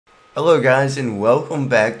Hello guys, and welcome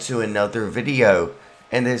back to another video.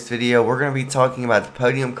 In this video we're going to be talking about the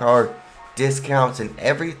Podium card discounts and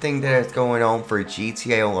everything that is going on for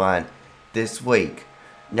GTA Online this week.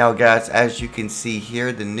 Now guys, as you can see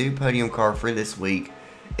here, the new Podium card for this week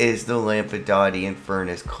is the Lampadati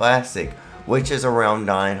Furnace Classic, which is around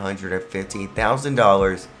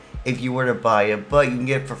 $915,000 if you were to buy it, but you can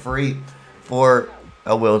get it for free for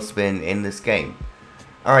a wheel spin in this game.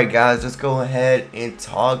 Alright guys, let's go ahead and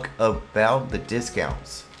talk about the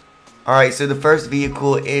discounts. Alright, so the first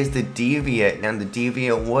vehicle is the Deviant. Now the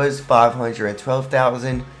Deviant was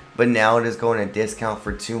 $512,000, but now it is going to discount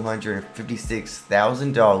for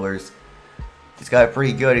 $256,000. It's got a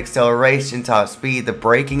pretty good acceleration, top speed. The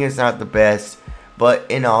braking is not the best, but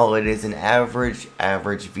in all it is an average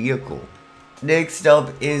vehicle. Next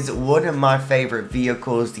up is one of my favorite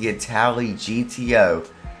vehicles, the Italy GTO.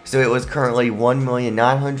 So it was currently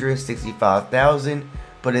 $1,965,000,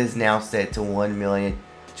 but is now set to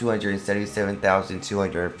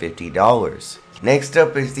 $1,277,250. Next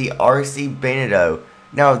up is the RC Benito.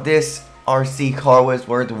 Now this RC car was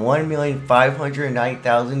worth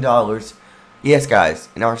 $1,590,000. Yes guys,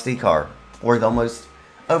 an RC car worth almost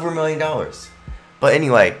over $1 million. But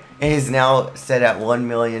anyway, it is now set at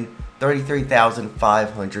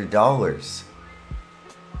 $1,033,500.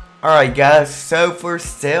 Alright guys, so for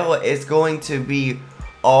sale it's going to be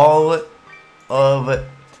all of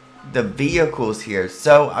the vehicles here.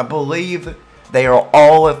 So I believe they are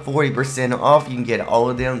all at 40% off. You can get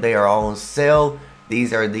all of them. They are all on sale.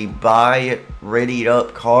 These are the buy ready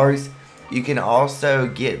up cars. You can also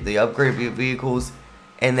get the upgraded vehicles,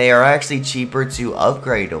 and they are actually cheaper to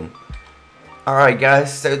upgrade them. Alright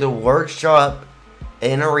guys, so the workshop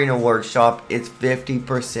and arena workshop is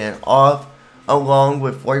 50% off, along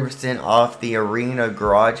with 40% off the arena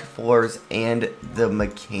garage floors and the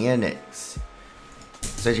mechanics.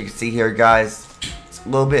 So as you can see here guys, it's a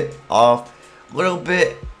little bit off, a little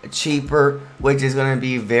bit cheaper, which is going to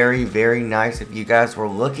be very nice if you guys were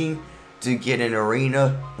looking to get an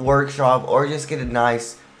arena workshop or just get a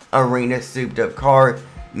nice arena souped up car.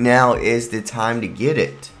 Now is the time to get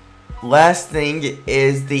it. Last thing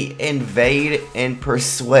is the Invade and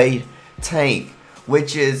Persuade tank,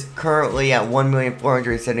 which is currently at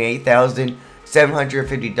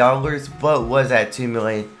 $1,478,750, but was at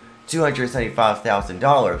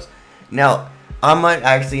 $2,275,000. Now, I might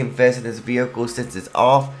actually invest in this vehicle since it's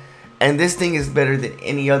off, and this thing is better than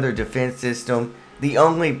any other defense system. The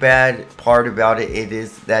only bad part about it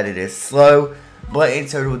is that it is slow, but in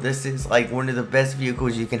total, this is like one of the best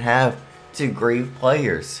vehicles you can have to grieve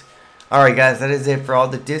players. Alright guys, that is it for all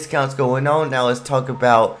the discounts going on. Now let's talk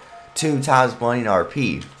about 2 times money in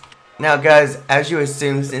RP. Now guys, as you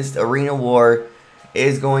assume, since the Arena War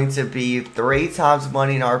is going to be 3 times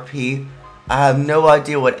money in RP, I have no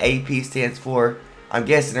idea what AP stands for. I'm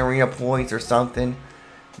guessing Arena Points or something,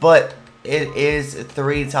 but it is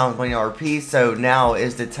 3 times money in RP, so now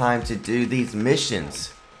is the time to do these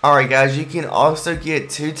missions. Alright guys, you can also get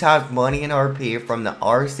 2 times money in RP from the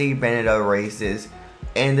RC Benito races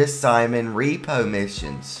and the Simon Repo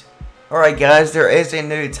missions. Alright guys, there is a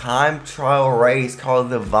new time trial race called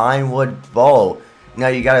the Vinewood Bowl. Now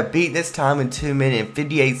you gotta beat this time in 2 minutes and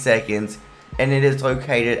 58 seconds, and it is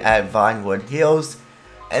located at Vinewood Hills.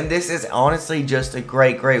 And this is honestly just a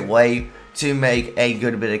great way to make a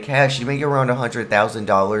good bit of cash. You make around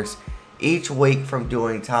 $100,000 each week from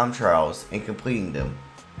doing time trials and completing them.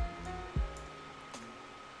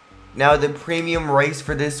 Now the premium race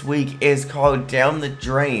for this week is called Down the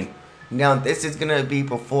Drain. Now this is going to be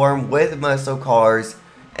performed with muscle cars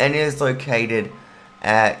and is located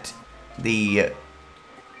at the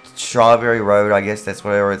Strawberry Road, I guess that's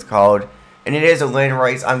whatever it's called. And it is a lane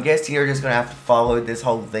race. I'm guessing you're just going to have to follow this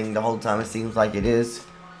whole thing the whole time, it seems like it is.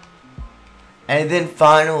 And then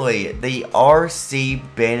finally, the RC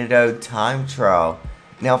Benito time trial.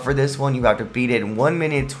 Now for this one you have to beat it in 1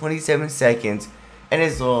 minute 27 seconds. And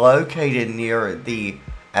is located near the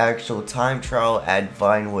actual time trial at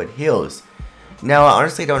Vinewood Hills. Now I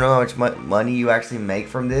honestly don't know how much money you actually make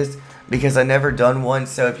from this, because I've never done one.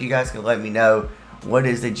 So if you guys can let me know what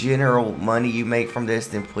is the general money you make from this,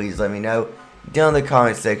 then please let me know down in the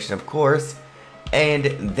comment section, of course. And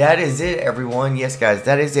that is it, everyone. Yes guys,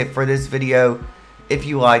 that is it for this video. If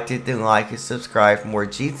you liked it, then like and subscribe for more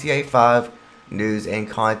GTA 5 news and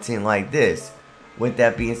content like this. With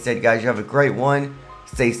that being said guys, you have a great one.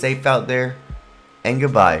 Stay safe out there, and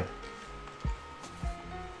goodbye.